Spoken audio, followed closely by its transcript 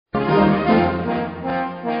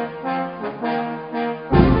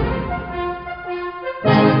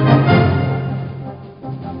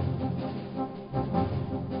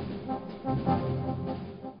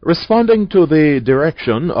Responding to the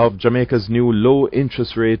direction of Jamaica's new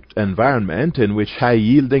low-interest rate environment in which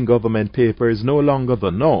high-yielding government paper is no longer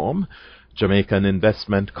the norm, Jamaican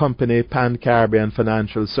investment company Pan-Caribbean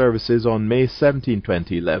Financial Services on May 17,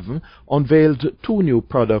 2011 unveiled two new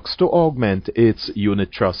products to augment its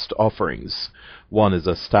unit trust offerings. One is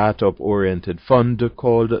a startup-oriented fund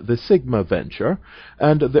called the Sigma Venture,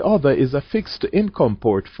 and the other is a fixed income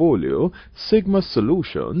portfolio, Sigma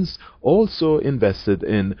Solutions, also invested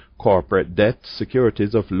in corporate debt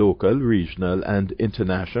securities of local, regional, and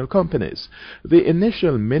international companies. The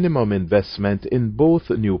initial minimum investment in both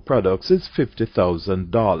new products is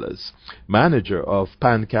 $50,000. Manager of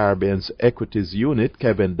Pan-Caribbean's equities unit,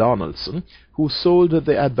 Kevin Donaldson, who sold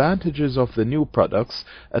the advantages of the new products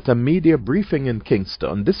at a media briefing in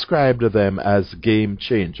Kingston, described them as game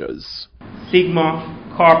changers.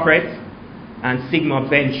 Sigma Corporate and Sigma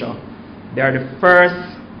Venture. They are the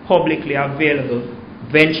first publicly available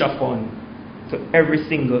venture fund to every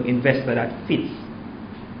single investor that fits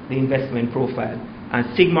the investment profile. And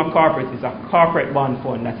Sigma Corporate is a corporate bond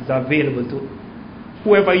fund that is available to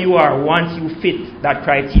whoever you are. Once you fit that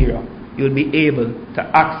criteria, you'll be able to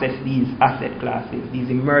access these asset classes, these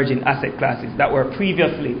emerging asset classes that were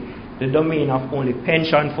previously the domain of only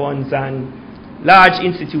pension funds and large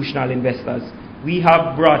institutional investors. We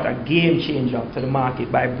have brought a game changer to the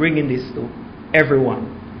market by bringing this to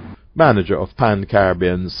everyone. Manager of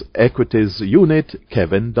Pan-Caribbean's equities unit,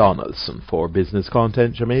 Kevin Donaldson. For Business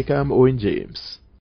Content Jamaica, I'm Owen James.